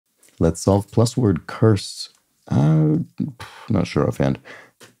Let's solve plus word curse. Not sure offhand.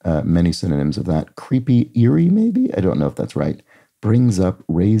 Many synonyms of that. Creepy, eerie, maybe? I don't know if that's right. Brings up,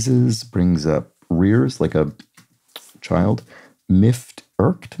 raises, brings up, rears, like a child. Miffed,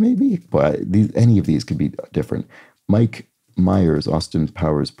 irked, maybe? But any of these could be different. Mike Myers, Austin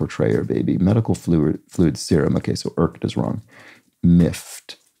Powers portrayer, baby. Medical fluid serum. Okay, so irked is wrong.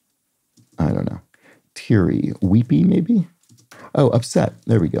 Miffed. I don't know. Teary, weepy, maybe? Oh, upset.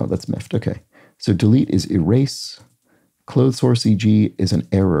 There we go. That's miffed. Okay. So delete is erase. Clothes horse EG is an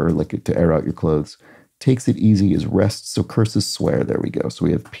error, like to air out your clothes. Takes it easy is rest. So curses swear. There we go. So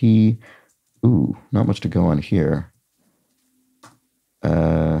we have P. Ooh, not much to go on here.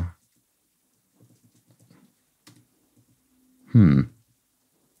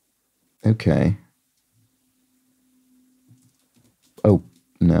 Okay. Oh,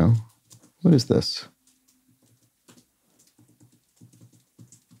 no. What is this?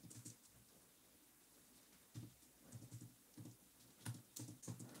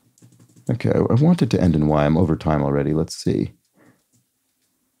 Okay, I want it to end in Y. I'm over time already. Let's see.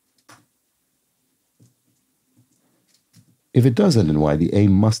 If it does end in Y, the A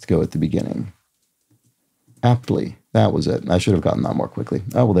must go at the beginning. Aptly. That was it. I should have gotten that more quickly.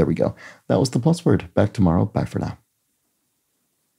 Oh, well, there we go. That was the plus word. Back tomorrow. Bye for now.